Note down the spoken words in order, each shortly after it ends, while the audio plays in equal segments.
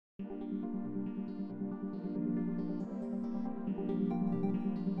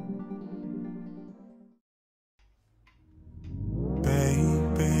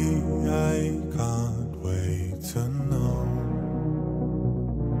Baby, I can't wait to know.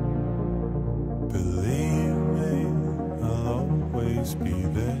 Believe me, I'll always be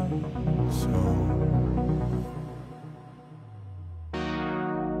there, so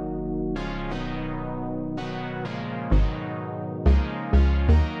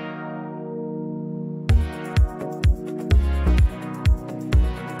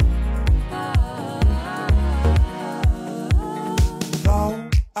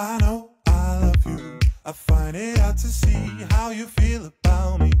I know I love you. I find it hard to see how you feel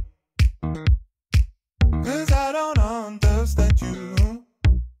about me, 'cause I don't understand you.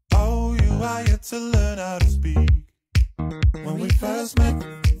 Oh, you are yet to learn how to speak. When we first met,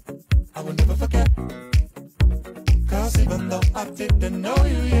 I will never forget, 'cause even though I didn't know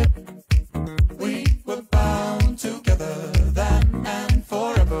you yet, we were bound together then and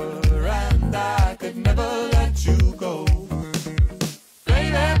forever, and I could never let you go.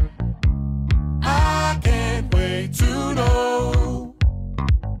 I can't wait to know.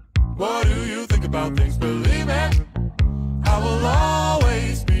 What do you think about things? Believe me, I will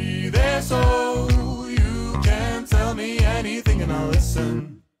always be there, so you can tell me anything and I'll listen.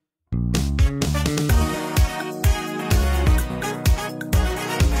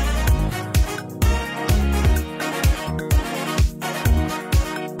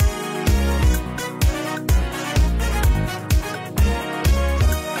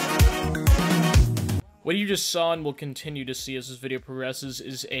 What you just saw and will continue to see as this video progresses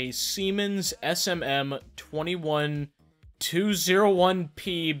is a Siemens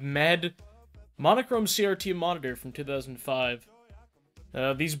SMM21201P MED monochrome CRT monitor from 2005.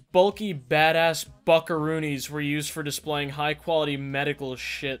 These bulky, badass buckaroonies were used for displaying high-quality medical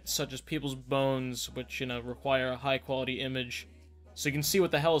shit, such as people's bones, which, require a high-quality image, so you can see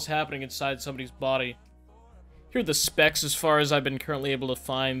what the hell is happening inside somebody's body. Here are the specs as far as I've been currently able to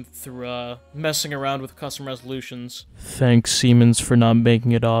find through messing around with custom resolutions. Thanks, Siemens, for not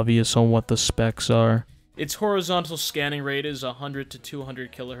making it obvious on what the specs are. Its horizontal scanning rate is 100 to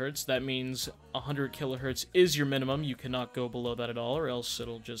 200 kilohertz. That means 100 kilohertz is your minimum. You cannot go below that at all, or else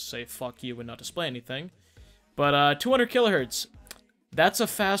it'll just say fuck you and not display anything. But 200 kilohertz, that's a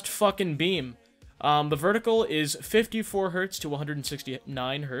fast fucking beam. The vertical is 54 hertz to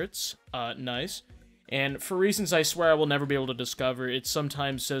 169 hertz. Nice. And for reasons I swear I will never be able to discover, it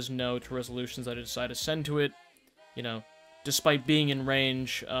sometimes says no to resolutions that I decide to send to it, despite being in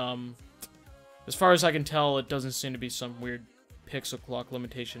range. As far as I can tell, it doesn't seem to be some weird pixel clock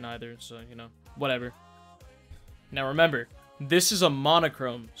limitation either, so, whatever. Now remember, this is a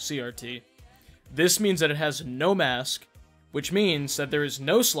monochrome CRT. This means that it has no mask, which means that there is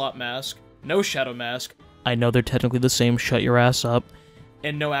no slot mask, no shadow mask, I know they're technically the same, shut your ass up,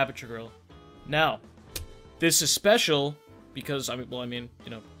 and no aperture grill. Now, this is special because,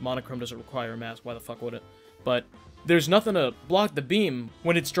 monochrome doesn't require a mask, why the fuck would it? But there's nothing to block the beam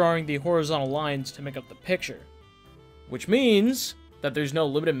when it's drawing the horizontal lines to make up the picture. Which means that there's no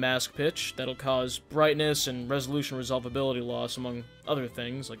limited mask pitch that'll cause brightness and resolution resolvability loss, among other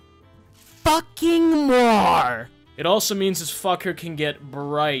things, like fucking more! It also means this fucker can get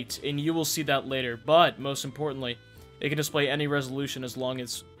bright, and you will see that later, but, most importantly, it can display any resolution as long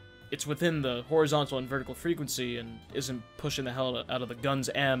as it's within the horizontal and vertical frequency and isn't pushing the hell out of the gun's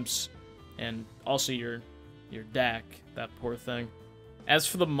amps, and also your DAC, that poor thing. As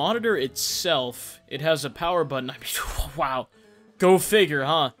for the monitor itself, it has a power button. I mean, wow. Go figure,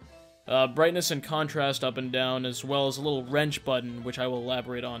 huh? Brightness and contrast up and down, as well as a little wrench button, which I will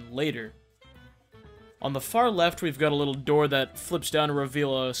elaborate on later. On the far left, we've got a little door that flips down to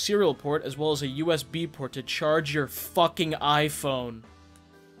reveal a serial port, as well as a USB port to charge your fucking iPhone.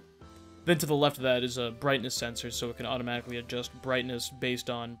 Then to the left of that is a brightness sensor, so it can automatically adjust brightness based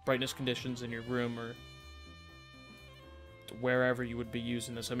on brightness conditions in your room or wherever you would be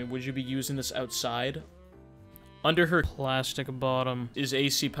using this. I mean, would you be using this outside? Under her plastic bottom is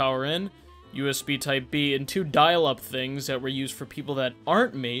AC power in, USB Type B, and 2 dial-up things that were used for people that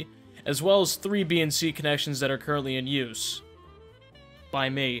aren't me, as well as 3 BNC connections that are currently in use. By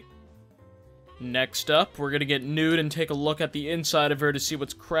me. Next up, we're gonna get nude and take a look at the inside of her to see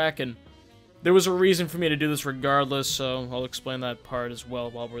what's cracking. There was a reason for me to do this regardless, so I'll explain that part as well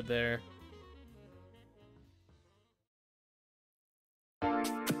while we're there.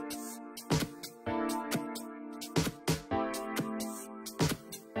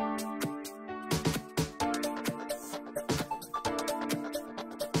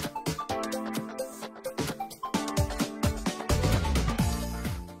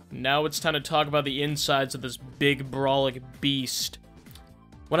 now it's time to talk about the insides of this big, brawling beast.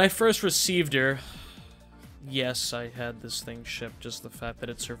 When I first received her, yes, I had this thing shipped. Just the fact that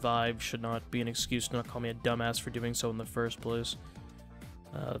it survived should not be an excuse to not call me a dumbass for doing so in the first place.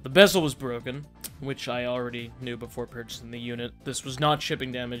 The bezel was broken, which I already knew before purchasing the unit. This was not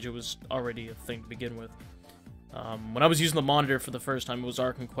shipping damage, it was already a thing to begin with. When I was using the monitor for the first time, it was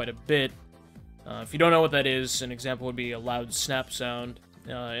arcing quite a bit. If you don't know what that is, an example would be a loud snap sound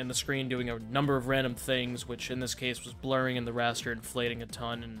in the screen doing a number of random things, which in this case was blurring and the raster inflating a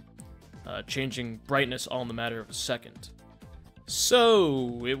ton and changing brightness all in the matter of a second.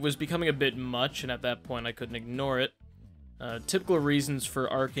 So, it was becoming a bit much, and at that point I couldn't ignore it. Typical reasons for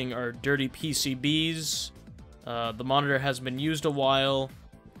arcing are dirty PCBs, the monitor hasn't been used a while,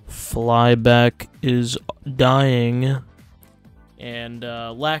 flyback is dying, and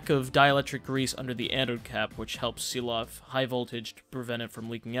lack of dielectric grease under the anode cap, which helps seal off high voltage to prevent it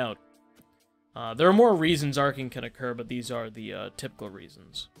from leaking out. There are more reasons arcing can occur, but these are the typical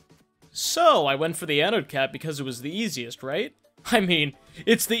reasons. So, I went for the anode cap because it was the easiest, right? I mean,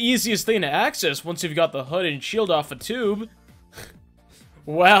 it's the easiest thing to access once you've got the hood and shield off a tube.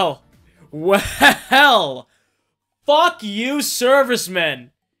 Well, fuck you, servicemen,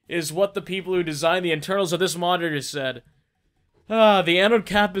 is what the people who designed the internals of this monitor said. The anode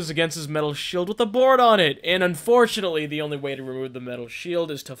cap is against his metal shield with a board on it, and unfortunately, the only way to remove the metal shield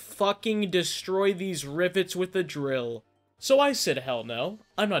is to fucking destroy these rivets with a drill. So I said, hell no,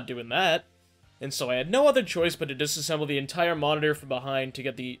 I'm not doing that. And so I had no other choice but to disassemble the entire monitor from behind to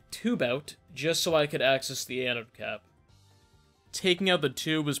get the tube out, just so I could access the anode cap. Taking out the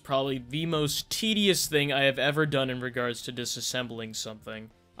tube was probably the most tedious thing I have ever done in regards to disassembling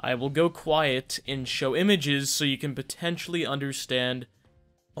something. I will go quiet and show images so you can potentially understand,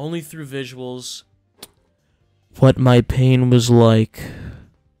 only through visuals, what my pain was like.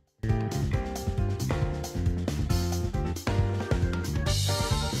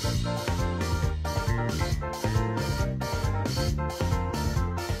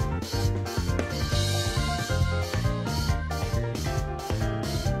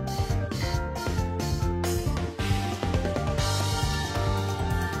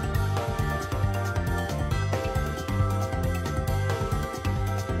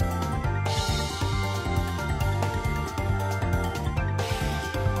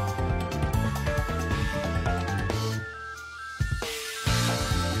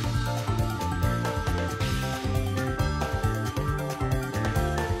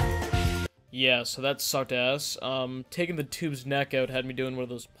 Yeah, so that sucked ass. Taking the tube's neck out had me doing one of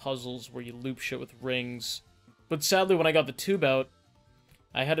those puzzles where you loop shit with rings. But sadly, when I got the tube out,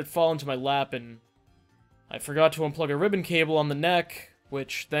 I had it fall into my lap and I forgot to unplug a ribbon cable on the neck,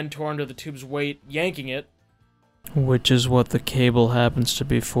 which then tore under the tube's weight, yanking it. Which is what the cable happens to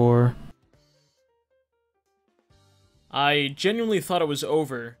be for. I genuinely thought it was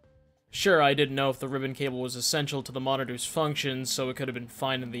over. Sure, I didn't know if the ribbon cable was essential to the monitor's function, so it could have been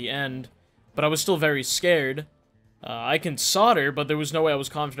fine in the end. But I was still very scared. I can solder, but there was no way I was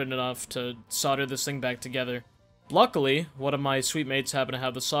confident enough to solder this thing back together. Luckily, one of my sweet mates happened to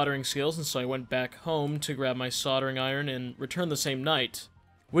have the soldering skills, and so I went back home to grab my soldering iron and return the same night.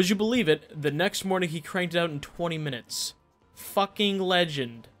 Would you believe it, the next morning he cranked it out in 20 minutes. Fucking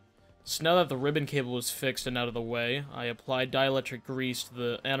legend. So now that the ribbon cable was fixed and out of the way, I applied dielectric grease to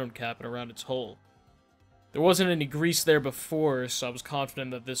the anode cap and around its hole. There wasn't any grease there before, so I was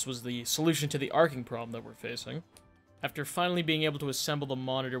confident that this was the solution to the arcing problem that we're facing. After finally being able to assemble the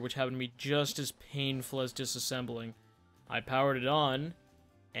monitor, which happened to be just as painful as disassembling, I powered it on,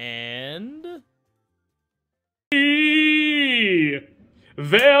 and...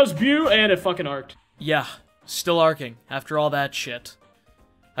 There's beauty, and it fucking arced. Yeah, still arcing, after all that shit.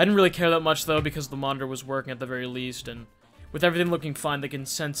 I didn't really care that much, though, because the monitor was working at the very least, and with everything looking fine, the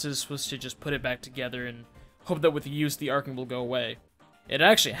consensus was to just put it back together and hope that with the use, the arcing will go away. It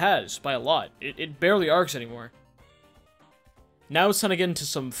actually has, by a lot. It barely arcs anymore. Now it's time to get into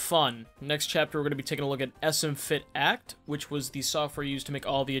some fun. Next chapter, we're going to be taking a look at SMfit ACT, which was the software used to make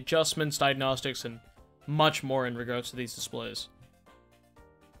all the adjustments, diagnostics, and much more in regards to these displays.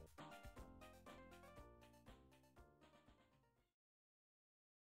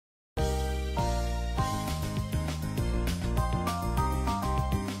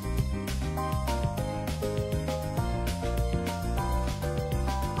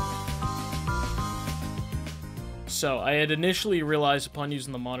 So, I had initially realized upon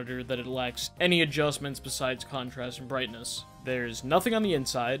using the monitor that it lacks any adjustments besides contrast and brightness. There's nothing on the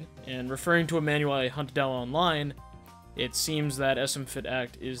inside, and referring to a manual I hunted down online, it seems that SMfit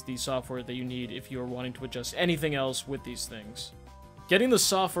ACT is the software that you need if you are wanting to adjust anything else with these things. Getting the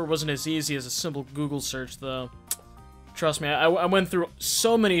software wasn't as easy as a simple Google search, though. Trust me, I went through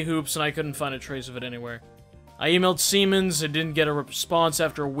so many hoops and I couldn't find a trace of it anywhere. I emailed Siemens, and didn't get a response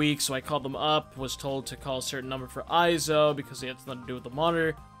after a week, so I called them up, was told to call a certain number for ISO because it had something to do with the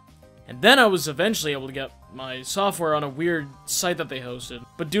monitor. And then I was eventually able to get my software on a weird site that they hosted.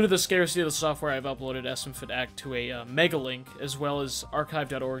 But due to the scarcity of the software, I've uploaded SMfit ACT to a mega link, as well as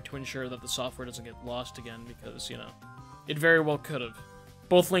archive.org to ensure that the software doesn't get lost again, because, you know, it very well could have.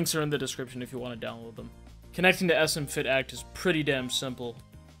 Both links are in the description if you want to download them. Connecting to SMfit ACT is pretty damn simple.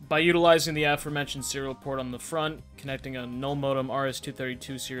 By utilizing the aforementioned serial port on the front, connecting a null modem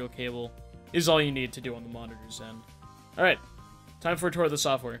RS-232 serial cable is all you need to do on the monitor's end. Alright, time for a tour of the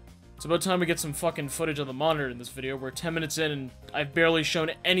software. It's about time we get some fucking footage of the monitor in this video. We're 10 minutes in and I've barely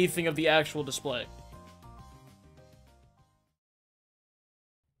shown anything of the actual display.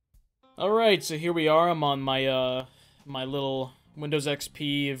 Alright, so here we are. I'm on my, my little Windows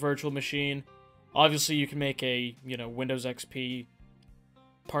XP virtual machine. Obviously, you can make a, you know, Windows XP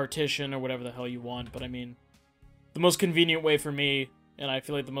partition or whatever the hell you want, but I mean, the most convenient way for me, and I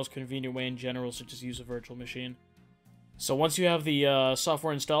feel like the most convenient way in general, is to just use a virtual machine. So once you have the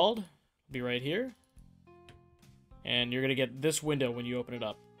software installed, it'll be right here, and you're gonna get this window when you open it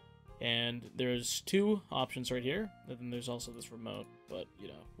up. And there's two options right here, and then there's also this remote, but, you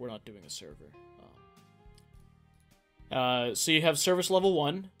know, we're not doing a server. So you have service level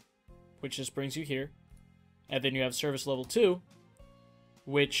 1, which just brings you here, and then you have service level 2,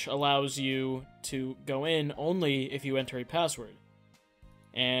 which allows you to go in only if you enter a password.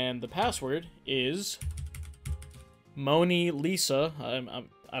 And the password is Moni Lisa.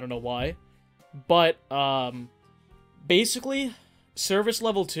 I don't know why, but basically, service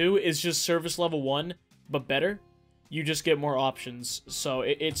level 2 is just service level 1, but better. You just get more options, so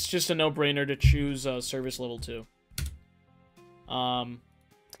it's just a no-brainer to choose service level 2.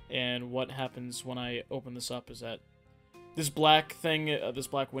 And what happens when I open this up is that this black thing, this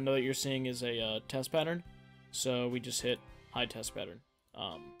black window that you're seeing is a test pattern. So we just hit hide test pattern.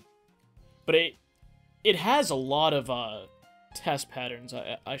 But it has a lot of test patterns.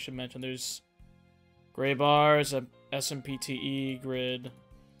 I should mention there's gray bars, a SMPTE grid,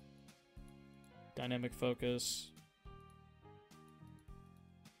 dynamic focus.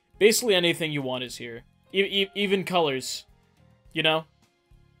 Basically anything you want is here. Even colors, you know?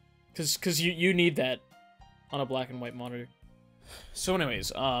 Cause you need that on a black and white monitor. So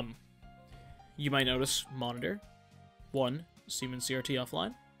anyways, you might notice monitor 1, Siemens CRT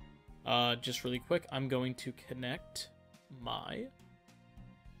offline. Just really quick, I'm going to connect my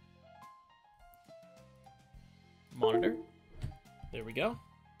monitor. There we go.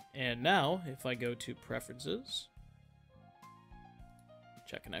 And now, if I go to preferences,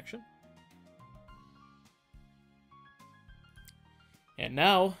 check connection. And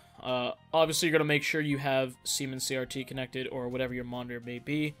now, obviously you're going to make sure you have Siemens CRT connected or whatever your monitor may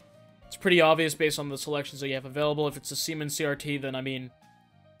be. It's pretty obvious based on the selections that you have available. If it's a Siemens CRT, then I mean,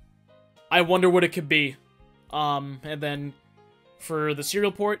 I wonder what it could be. And then for the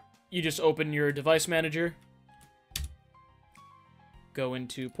serial port, you just open your device manager, go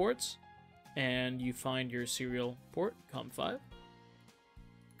into ports, and you find your serial port, COM5.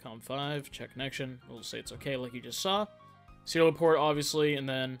 COM5, check connection. We'll say it's okay like you just saw. Serial port, obviously, and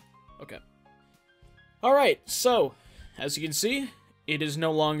then, okay. Alright, so, as you can see, it is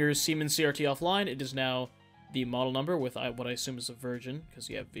no longer Siemens CRT offline. It is now the model number with what I assume is a version, because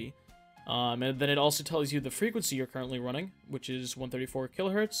you have V. And then it also tells you the frequency you're currently running, which is 134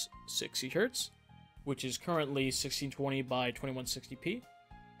 kilohertz, 60 hertz, which is currently 1620 by 2160p,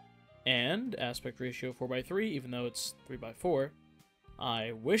 and aspect ratio 4:3, even though it's 3:4.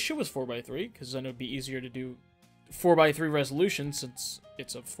 I wish it was 4:3, because then it would be easier to do 4:3 resolution since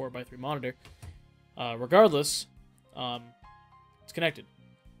it's a 4:3 monitor. Regardless, it's connected.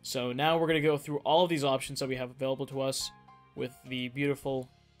 So now we're going to go through all of these options that we have available to us with the beautiful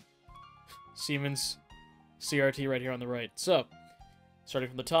Siemens CRT right here on the right. So, starting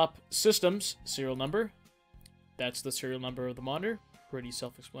from the top, systems, serial number. That's the serial number of the monitor. Pretty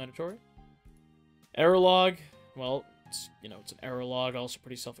self-explanatory. Error log, well, it's an error log, also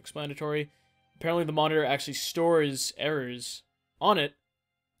pretty self-explanatory. Apparently the monitor actually stores errors on it.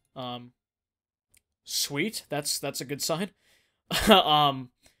 Sweet, that's a good sign. And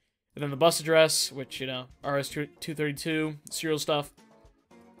then the bus address, which, RS-232, serial stuff.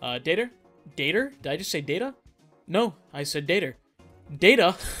 Data? Data? Did I just say data? No, I said data.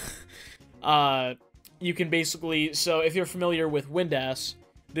 Data, you can basically, so if you're familiar with WinDAS,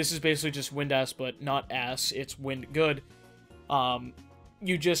 this is basically just WinDAS, but not ass, it's Wind Good.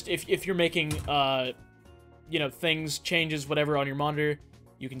 You just, if you're making, you know, things, changes, whatever on your monitor,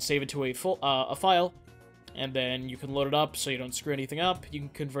 you can save it to a file, and then you can load it up so you don't screw anything up. You can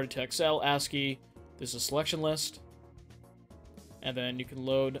convert it to Excel, ASCII. There's a selection list. And then you can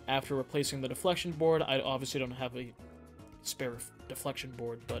load after replacing the deflection board. I obviously don't have a spare deflection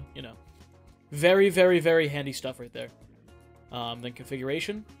board, but, you know. Very, very, very handy stuff right there. Then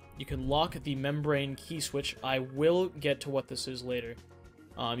configuration. You can lock the membrane key switch. I will get to what this is later.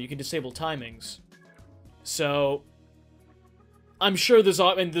 You can disable timings. So, I'm sure there's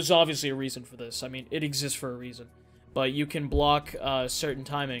obviously a reason for this. I mean, it exists for a reason. But you can block certain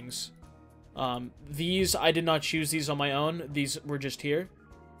timings. These, I did not choose these on my own. These were just here.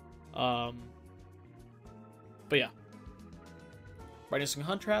 But yeah. Brightness and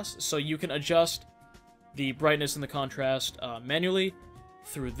contrast. So you can adjust the brightness and the contrast manually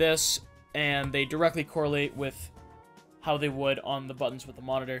through this, and they directly correlate with how they would on the buttons with the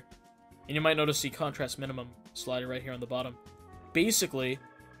monitor. And you might notice the contrast minimum slider right here on the bottom. Basically,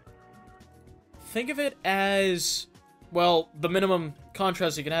 think of it as, well, the minimum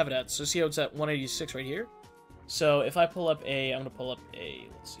contrast you can have it at. So see how it's at 186 right here? So if I pull up I'm going to pull up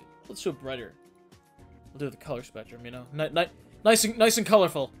let's see, let's do a brighter. We'll do the color spectrum, you know, nice and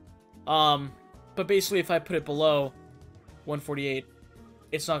colorful. But basically if I put it below 148,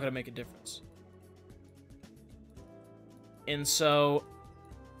 it's not going to make a difference. And so,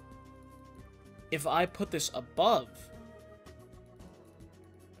 if I put this above,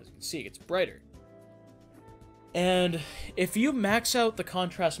 as you can see, it gets brighter. And if you max out the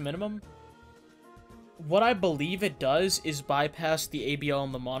contrast minimum, what I believe it does is bypass the ABL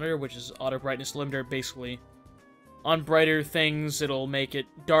on the monitor, which is auto brightness limiter. Basically, on brighter things, it'll make it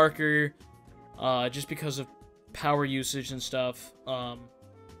darker, just because of power usage and stuff.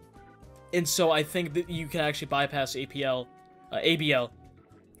 And so I think that you can actually bypass ABL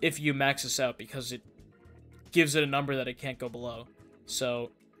if you max this out, because it gives it a number that it can't go below.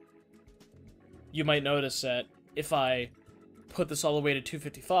 So you might notice that if I put this all the way to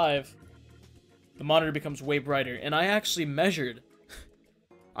 255, the monitor becomes way brighter. And I actually measured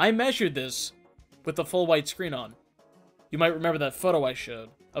this with the full white screen on. You might remember that photo I showed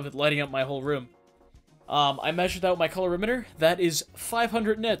of it lighting up my whole room. I measured that with my colorimeter. That is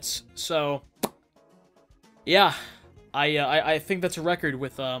 500 nits. So, yeah, I think that's a record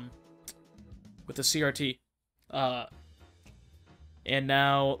with the CRT. And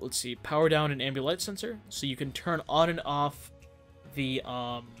now let's see, power down and ambient light sensor, so you can turn on and off the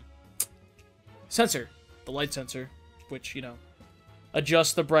sensor, the light sensor, which, you know,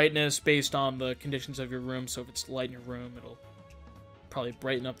 adjusts the brightness based on the conditions of your room. So if it's light in your room, it'll probably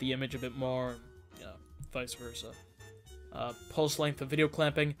brighten up the image a bit more. Vice versa. Pulse length of video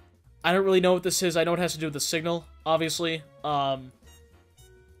clamping. I don't really know what this is. I know it has to do with the signal, obviously. But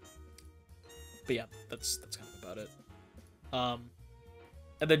yeah, that's kind of about it.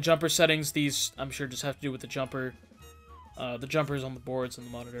 And then jumper settings. These, I'm sure, just have to do with the jumper. The jumpers on the boards and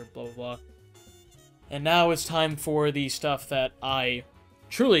the monitor, blah, blah, blah. And now it's time for the stuff that I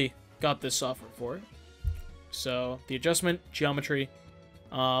truly got this software for. So, the adjustment, geometry,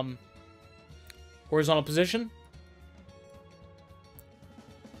 horizontal position.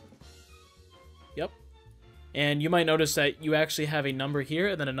 Yep. And you might notice that you actually have a number here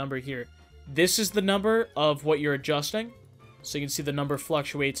and then a number here. This is the number of what you're adjusting. So you can see the number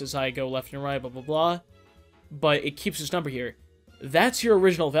fluctuates as I go left and right, blah, blah, blah. But it keeps this number here. That's your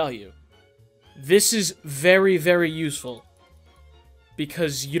original value. This is very, very useful.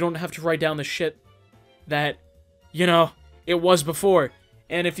 Because you don't have to write down the shit that, you know, it was before.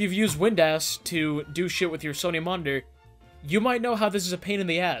 And if you've used Windows to do shit with your Sony monitor, you might know how this is a pain in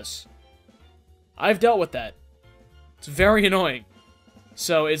the ass. I've dealt with that. It's very annoying.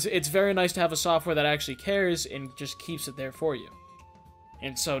 So it's very nice to have a software that actually cares and just keeps it there for you.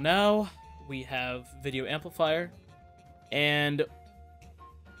 And so now we have video amplifier. And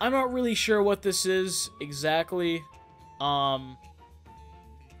I'm not really sure what this is exactly.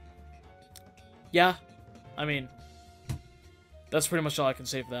 Yeah, I mean, that's pretty much all I can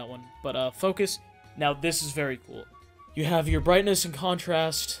say for that one. But focus, now this is very cool. You have your brightness and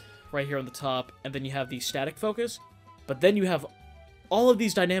contrast right here on the top, and then you have the static focus, but then you have all of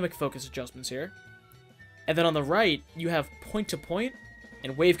these dynamic focus adjustments here. And then on the right, you have point-to-point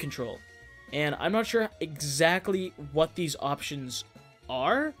and wave control. And I'm not sure exactly what these options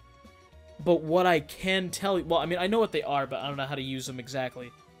are, but what I can tell you, well, I mean, I know what they are, but I don't know how to use them exactly.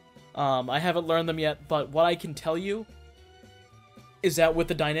 I haven't learned them yet, but what I can tell you is that with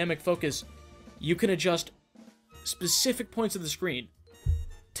the dynamic focus, you can adjust specific points of the screen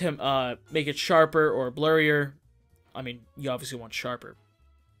to make it sharper or blurrier. I mean, you obviously want sharper.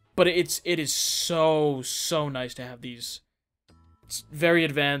 But it is so nice to have these. It's very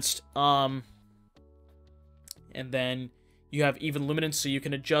advanced. And then you have even luminance, so you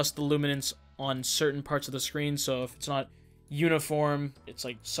can adjust the luminance on certain parts of the screen. So if it's not uniform, it's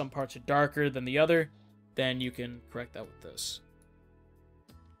like some parts are darker than the other, then you can correct that with this.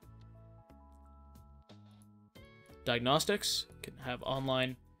 Diagnostics can have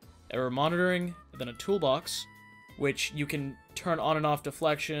online error monitoring, and then a toolbox, which you can turn on and off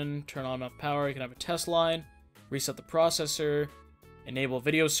deflection, turn on and off power. You can have a test line, reset the processor, enable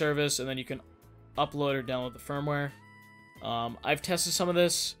video service, and then you can upload or download the firmware. I've tested some of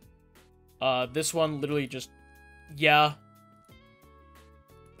this. This one literally just, yeah,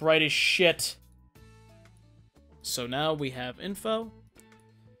 bright as shit. So now we have info.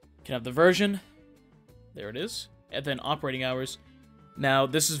 Can have the version. There it is. And then operating hours. Now,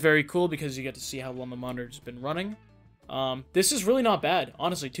 this is very cool because you get to see how long the monitor's been running. This is really not bad.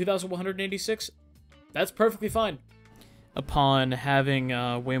 Honestly, 2,186, that's perfectly fine. Upon having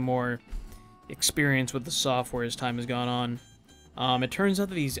way more experience with the software as time has gone on, it turns out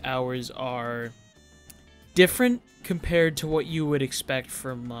that these hours are different compared to what you would expect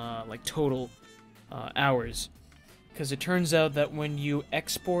from like total hours. Because it turns out that when you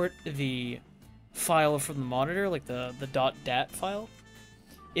export the file from the monitor, like the .dat file,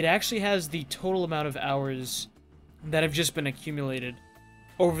 it actually has the total amount of hours that have just been accumulated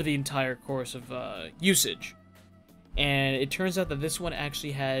over the entire course of usage. And it turns out that this one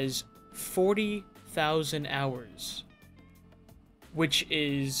actually has 40,000 hours, which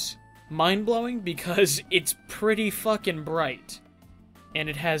is mind-blowing because it's pretty fucking bright, and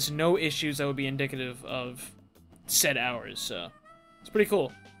it has no issues that would be indicative of said hours, so it's pretty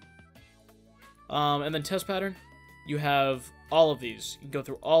cool. And then test pattern, you have all of these. You can go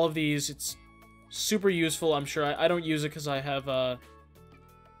through all of these. It's super useful. I'm sure I don't use it because I have,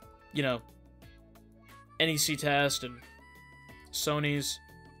 you know, NEC test and Sony's,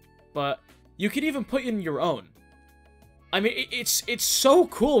 but you can even put in your own. I mean, it's so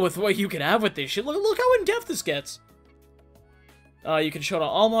cool with what you can have with this shit. Look how in depth this gets. You can show it on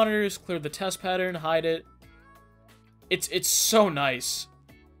all monitors, clear the test pattern, hide it. It's so nice.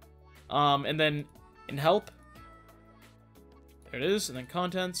 And then in help, there it is, and then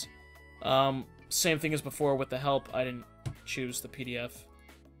contents. Same thing as before with the help. I didn't choose the PDF.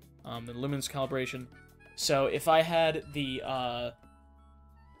 The luminance calibration. So if I had the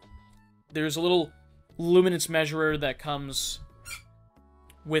there's a little luminance measurer that comes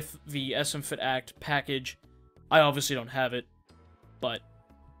with the SMfit ACT package. I obviously don't have it, but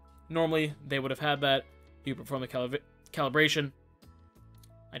normally they would have had that. You perform the calibration.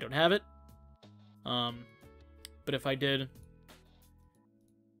 I don't have it. But if I did, it'd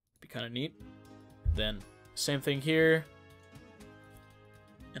be kind of neat. Then same thing here.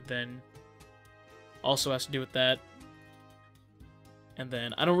 And then also has to do with that. And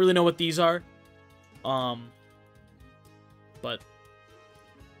then I don't really know what these are. But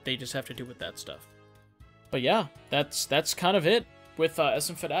they just have to do with that stuff. But yeah, that's kind of it with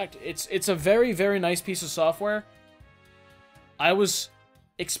SMfit ACT. It's a very, very nice piece of software. I was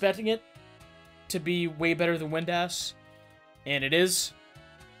expecting it to be way better than WinDAS, and it is.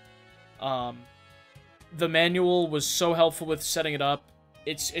 The manual was so helpful with setting it up.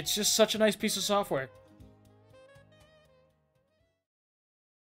 It's just such a nice piece of software.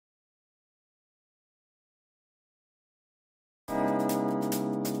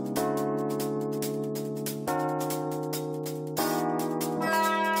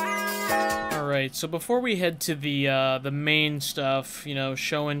 Alright, so before we head to the main stuff, you know,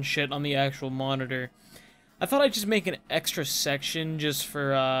 showing shit on the actual monitor, I thought I'd just make an extra section just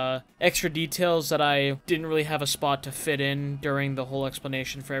for extra details that I didn't really have a spot to fit in during the whole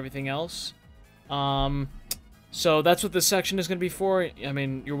explanation for everything else. So that's what this section is going to be for. I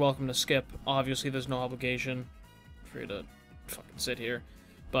mean, you're welcome to skip. Obviously, there's no obligation for you to fucking sit here.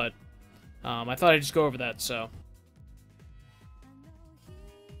 But I thought I'd just go over that, so.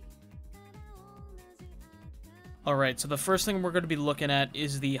 Alright, so the first thing we're going to be looking at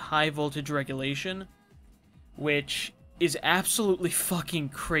is the high voltage regulation, which is absolutely fucking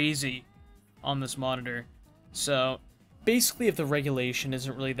crazy on this monitor. So, basically if the regulation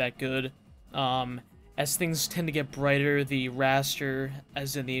isn't really that good, as things tend to get brighter, the raster,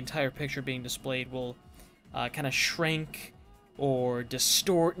 as in the entire picture being displayed, will kind of shrink or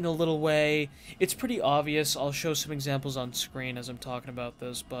distort in a little way. It's pretty obvious. I'll show some examples on screen as I'm talking about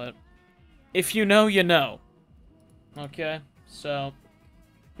this, but if you know, you know. Okay, so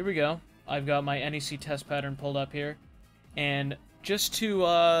here we go. I've got my NEC test pattern pulled up here, and just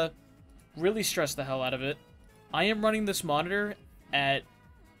to really stress the hell out of it, I am running this monitor at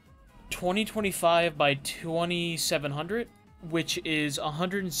 2025 by 2700, which is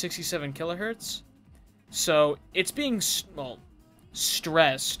 167 kilohertz. So it's being, well,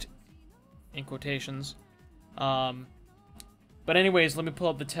 stressed, in quotations. But anyways, let me pull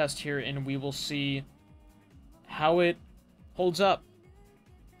up the test here and we will see how it holds up.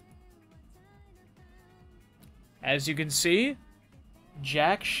 As you can see,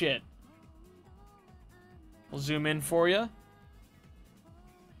 jack shit. We'll zoom in for you.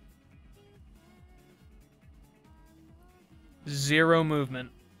 Zero movement.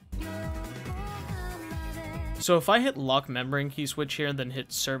 So if I hit lock membrane key switch here and then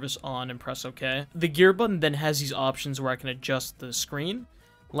hit service on and press OK, the gear button then has these options where I can adjust the screen,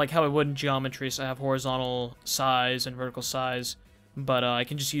 like how I would in geometry, so I have horizontal size and vertical size, but I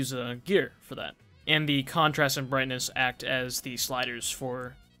can just use a gear for that. And the contrast and brightness act as the sliders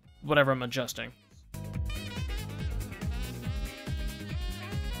for whatever I'm adjusting.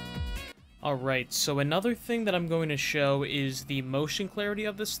 Alright, so another thing that I'm going to show is the motion clarity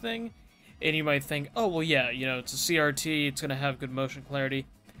of this thing. And you might think, oh, well, yeah, you know, it's a CRT, it's going to have good motion clarity.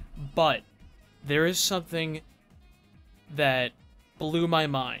 But there is something that blew my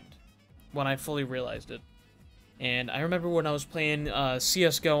mind when I fully realized it. And I remember when I was playing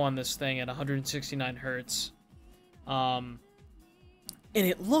CSGO on this thing at 169 Hertz. And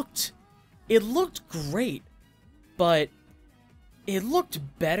it looked great, but it looked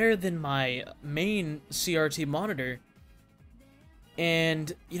better than my main CRT monitor.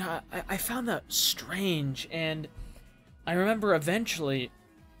 And, you know, I found that strange, and I remember eventually,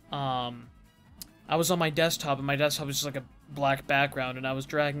 I was on my desktop, and my desktop was just like a black background, and I was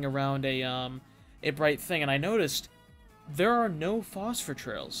dragging around a bright thing, and I noticed there are no phosphor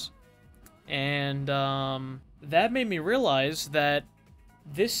trails. And, that made me realize that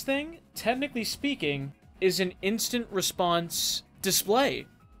this thing, technically speaking, is an instant response display.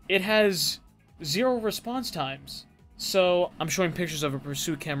 It has 0 response times. So, I'm showing pictures of a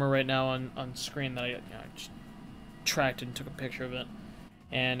pursuit camera right now on screen that I just tracked and took a picture of it.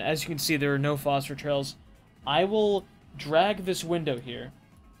 And as you can see, there are no phosphor trails. I will drag this window here,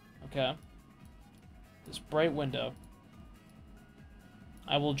 okay? This bright window.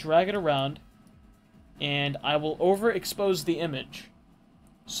 I will drag it around, and I will overexpose the image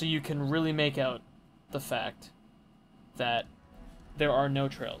so you can really make out the fact that there are no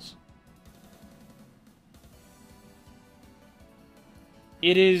trails.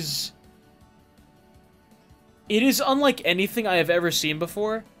 It is unlike anything I have ever seen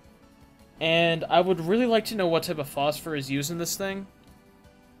before, and I would really like to know what type of phosphor is used in this thing.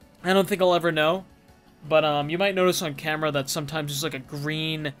 I don't think I'll ever know, but you might notice on camera that sometimes there's like a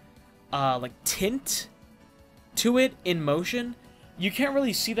green, like tint to it in motion. You can't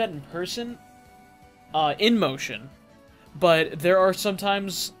really see that in person, in motion, but there are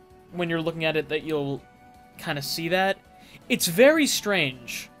sometimes when you're looking at it that you'll kind of see that. It's very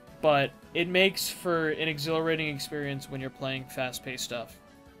strange, but it makes for an exhilarating experience when you're playing fast-paced stuff.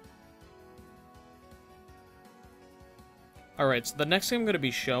 Alright, so the next thing I'm going to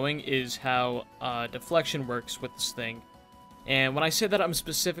be showing is how deflection works with this thing. And when I say that, I'm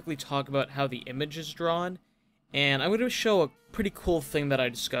specifically talking about how the image is drawn. And I'm going to show a pretty cool thing that I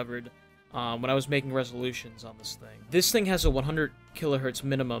discovered when I was making resolutions on this thing. This thing has a 100 kilohertz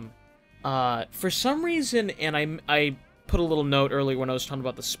minimum. For some reason, and I put a little note earlier when I was talking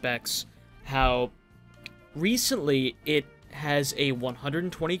about the specs, how recently it has a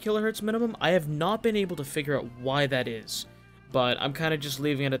 120 kilohertz minimum. I have not been able to figure out why that is, but I'm kind of just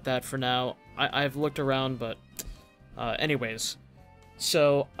leaving it at that for now. I've looked around, but anyways.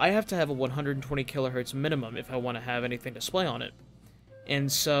 So I have to have a 120 kilohertz minimum if I want to have anything display on it. And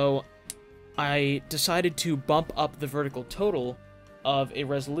so I decided to bump up the vertical total of a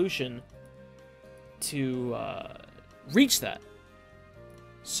resolution to reach that.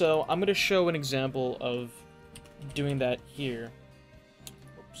 So I'm going to show an example of doing that here.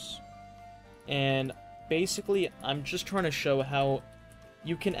 Oops. And basically, I'm just trying to show how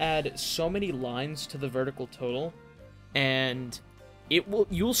you can add so many lines to the vertical total, and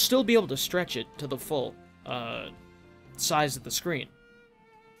you'll still be able to stretch it to the full size of the screen.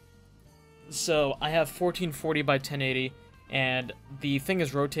 So I have 1440 by 1080, and the thing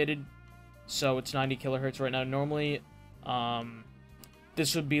is rotated, so it's 90 kilohertz right now. Normally,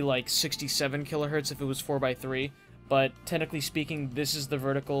 this would be like 67 kilohertz if it was 4x3, but technically speaking, this is the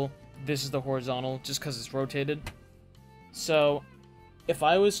vertical, this is the horizontal, just because it's rotated. So, if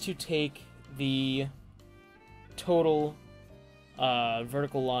I was to take the total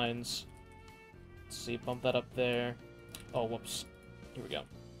vertical lines, let's see, bump that up there. Oh, whoops. Here we go.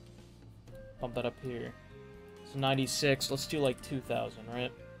 Bump that up here. So 96, let's do like 2000,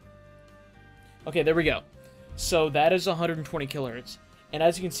 right? Okay, there we go. So that is 120 kilohertz. And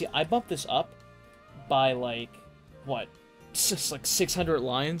as you can see, I bumped this up by like, what? Just like 600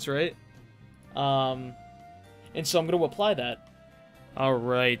 lines, right? And so I'm going to apply that.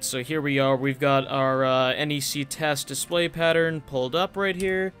 Alright, so here we are. We've got our NEC test display pattern pulled up right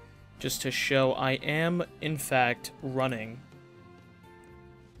here, just to show I am, in fact, running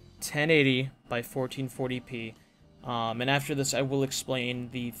 1080 by 1440p. And after this, I will explain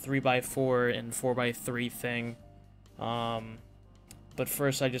the 3x4 and 4x3 thing. But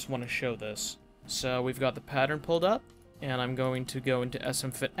first, I just want to show this. So we've got the pattern pulled up, and I'm going to go into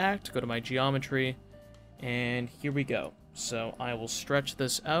SMfit ACT, go to my geometry, and here we go. So I will stretch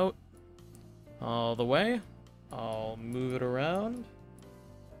this out all the way. I'll move it around.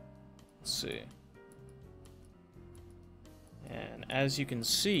 Let's see. And as you can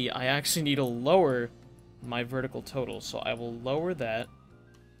see, I actually need to lower my vertical total, so I will lower that.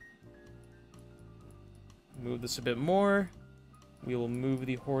 Move this a bit more. We will move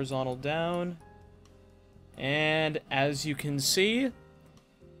the horizontal down. And as you can see,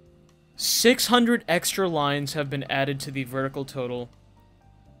 600 extra lines have been added to the vertical total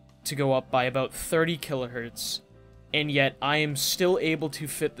to go up by about 30 kilohertz. And yet, I am still able to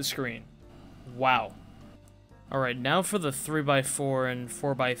fit the screen. Wow. Alright, now for the 3x4 and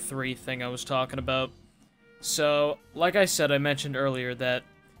 4x3 thing I was talking about. So, like I said, I mentioned earlier that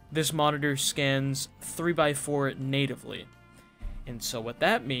this monitor scans 3x4 natively. And so what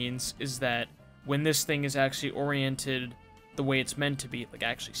that means is that when this thing is actually oriented the way it's meant to be, like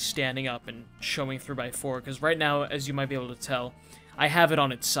actually standing up and showing 3x4, because right now, as you might be able to tell, I have it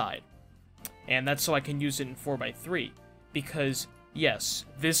on its side. And that's so I can use it in 4x3, because, yes,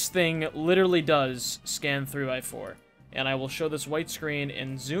 this thing literally does scan 3x4. And I will show this white screen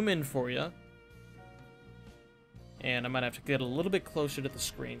and zoom in for you. And I might have to get a little bit closer to the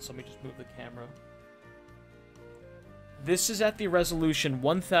screen, so let me just move the camera. This is at the resolution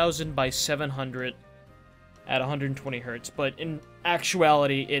 1000 by 700 at 120 hertz, but in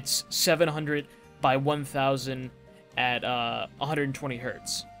actuality, it's 700 by 1000 at 120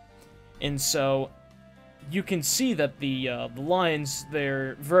 hertz. And so you can see that the lines,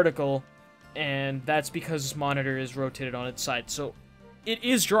 they're vertical, and that's because this monitor is rotated on its side. So it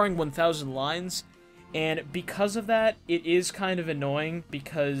is drawing 1000 lines, and because of that, it is kind of annoying,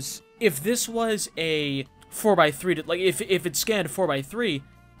 because if this was a 4x3, like if it scanned 4x3,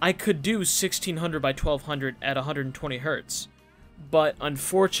 I could do 1600 by 1200 at 120 hertz. But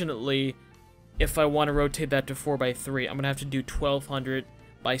unfortunately, if I want to rotate that to 4x3, I'm going to have to do 1200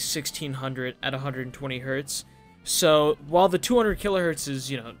 by 1600 at 120 hertz. So while the 200 kilohertz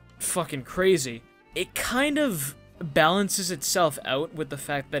is, fucking crazy, it kind of balances itself out with the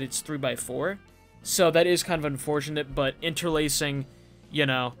fact that it's 3x4. So that is kind of unfortunate, but interlacing,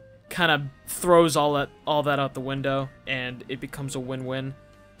 kind of throws all that out the window, and it becomes a win-win.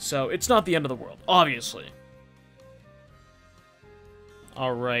 So it's not the end of the world, obviously.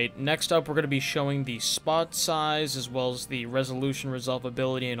 Alright, next up we're going to be showing the spot size, as well as the resolution,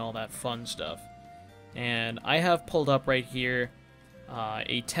 resolvability, and all that fun stuff. And I have pulled up right here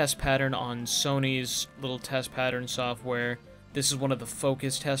a test pattern on Sony's little test pattern software. This is one of the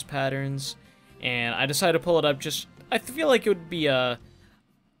focus test patterns, and I decided to pull it up just, I feel like it would be a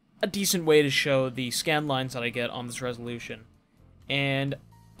decent way to show the scan lines that I get on this resolution. And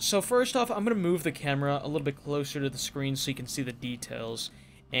so first off, I'm going to move the camera a little bit closer to the screen so you can see the details.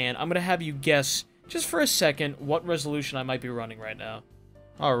 And I'm going to have you guess, just for a second, what resolution I might be running right now.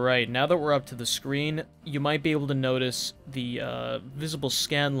 Alright, now that we're up to the screen, you might be able to notice the visible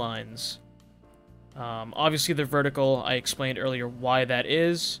scan lines. Obviously they're vertical. I explained earlier why that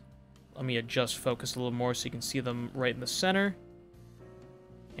is. Let me adjust focus a little more so you can see them right in the center.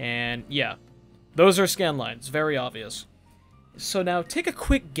 And yeah, those are scan lines, very obvious. So now take a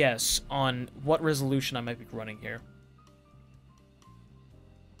quick guess on what resolution I might be running here.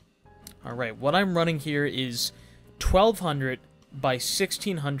 Alright, what I'm running here is 1200 by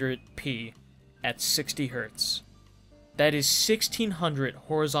 1600p at 60 hertz. That is 1600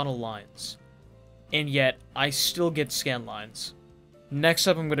 horizontal lines. And yet, I still get scan lines. Next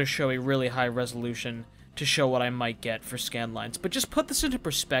up, I'm going to show a really high resolution to show what I might get for scan lines. But just put this into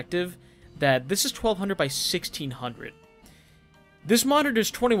perspective, that this is 1200 by 1600. This monitor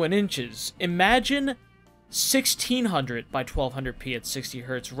is 21 inches. Imagine 1600 by 1200p at 60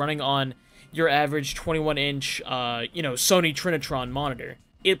 hertz running on your average 21-inch, Sony Trinitron monitor.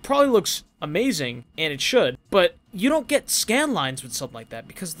 It probably looks amazing, and it should, but you don't get scan lines with something like that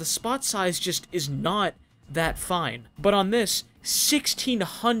because the spot size just is not that fine. But on this,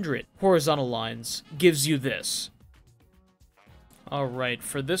 1600 horizontal lines gives you this. Alright,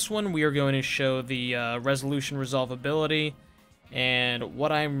 for this one we are going to show the resolution resolvability and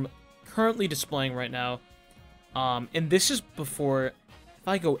what I'm currently displaying right now. And this is before, if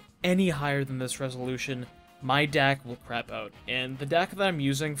I go any higher than this resolution, my DAC will crap out. And the DAC that I'm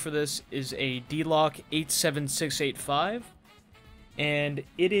using for this is a D-Lock 87685, and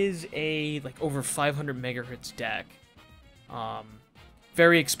it is a like over 500 megahertz DAC.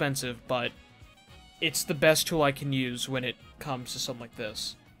 Very expensive, but it's the best tool I can use when it comes to something like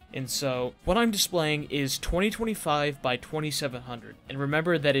this. And so, what I'm displaying is 2025 by 2700, and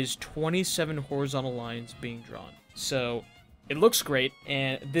remember that is 27 horizontal lines being drawn. So, it looks great,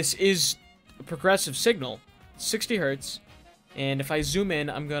 and this is a progressive signal, 60 hertz, and if I zoom in,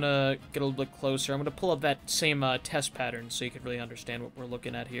 I'm gonna get a little bit closer. I'm gonna pull up that same test pattern so you can really understand what we're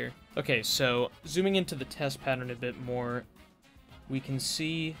looking at here. Okay, so, zooming into the test pattern a bit more, we can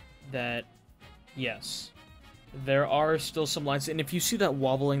see that, yes, there are still some lines, and if you see that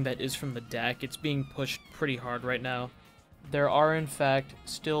wobbling that is from the DAC, it's being pushed pretty hard right now. There are, in fact,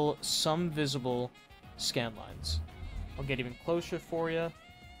 still some visible scan lines. I'll get even closer for you.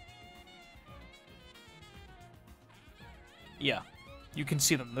 Yeah, you can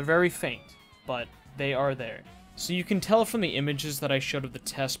see them. They're very faint, but they are there. So you can tell from the images that I showed of the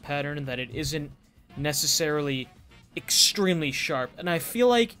test pattern that it isn't necessarily extremely sharp, and I feel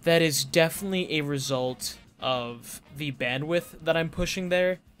like that is definitely a result of the bandwidth that I'm pushing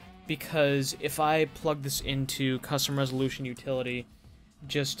there, because if I plug this into custom resolution utility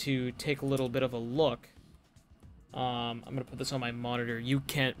just to take a little bit of a look, I'm gonna put this on my monitor. You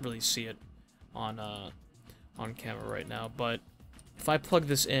can't really see it on camera right now, but if I plug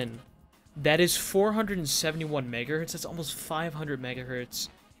this in, that is 471 megahertz. That's almost 500 megahertz,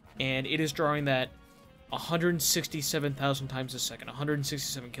 and it is drawing that 167,000 times a second,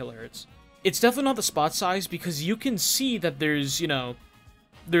 167 kilohertz. It's definitely not the spot size, because you can see that there's, you know,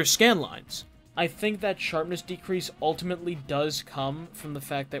 there's scan lines. I think that sharpness decrease ultimately does come from the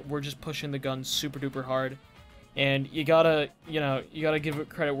fact that we're just pushing the gun super duper hard, and you gotta, you know, you gotta give it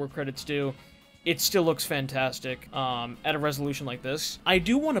credit where credit's due. It still looks fantastic at a resolution like this. I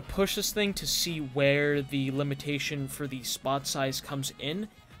do want to push this thing to see where the limitation for the spot size comes in,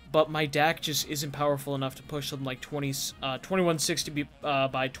 but my DAC just isn't powerful enough to push something like 2160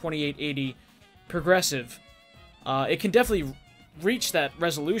 by 2880 progressive. It can definitely reach that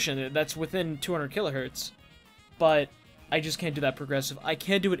resolution. That's within 200 kilohertz, but I just can't do that progressive. I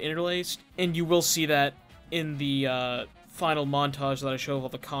can do it interlaced, and you will see that in the final montage that I show of all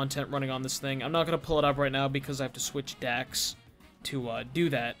the content running on this thing. I'm not going to pull it up right now because I have to switch DACs to do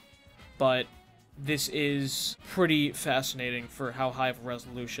that, but this is pretty fascinating for how high of a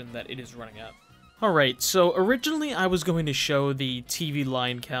resolution that it is running at. Alright, so originally I was going to show the TV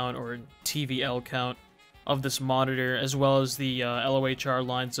line count, or TVL count, of this monitor, as well as the LOHR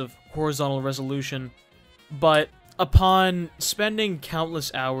lines of horizontal resolution, but upon spending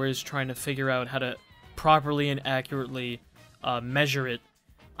countless hours trying to figure out how to properly and accurately measure it,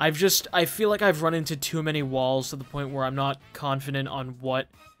 I feel like I've run into too many walls to the point where I'm not confident on what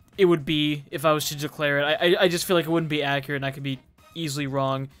it would be if I was to declare it. I just feel like it wouldn't be accurate, and I could be easily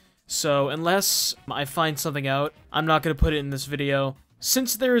wrong. So unless I find something out, I'm not going to put it in this video.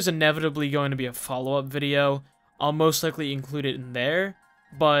 Since there is inevitably going to be a follow-up video, I'll most likely include it in there.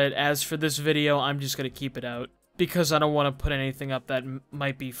 But as for this video, I'm just going to keep it out, because I don't want to put anything up that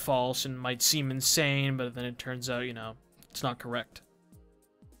might be false and might seem insane, but then it turns out, you know, it's not correct.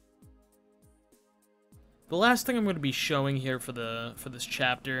 The last thing I'm going to be showing here for this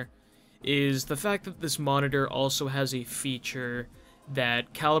chapter is the fact that this monitor also has a feature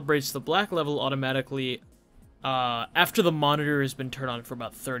that calibrates the black level automatically after the monitor has been turned on for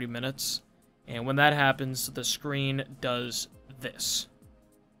about 30 minutes. And when that happens, the screen does this.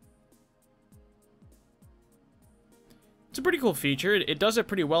 It's a pretty cool feature. It does it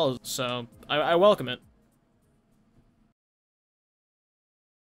pretty well, so I welcome it.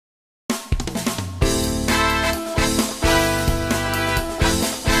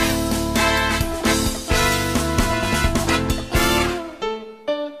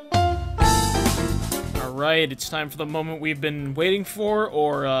 Alright, it's time for the moment we've been waiting for,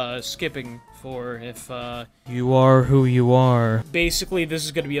 or skipping for, if you are who you are. Basically, this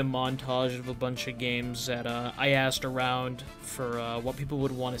is going to be a montage of a bunch of games that I asked around for what people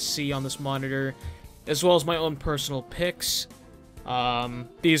would want to see on this monitor, as well as my own personal picks.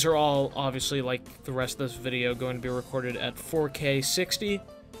 These are all, obviously, like the rest of this video, going to be recorded at 4K 60,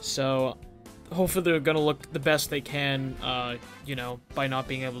 so hopefully they're going to look the best they can, you know, by not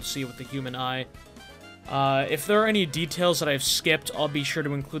being able to see with the human eye. If there are any details that I've skipped, I'll be sure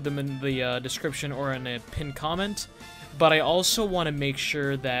to include them in the description or in a pinned comment. but I also want to make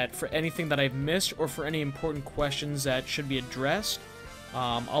sure that for anything that I've missed or for any important questions that should be addressed,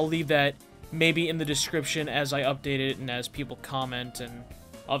 I'll leave that maybe in the description as I update it and as people comment and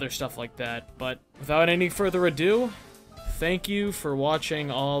other stuff like that. But without any further ado, thank you for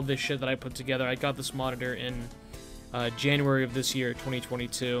watching all this shit that I put together. I got this monitor in January of this year,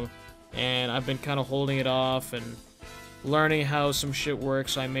 2022, and I've been kind of holding it off and learning how some shit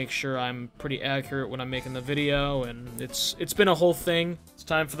works, so I make sure I'm pretty accurate when I'm making the video, and it's been a whole thing. It's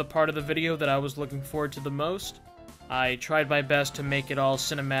time for the part of the video that I was looking forward to the most. I tried my best to make it all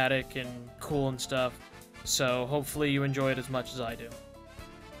cinematic and cool and stuff, so hopefully you enjoy it as much as I do.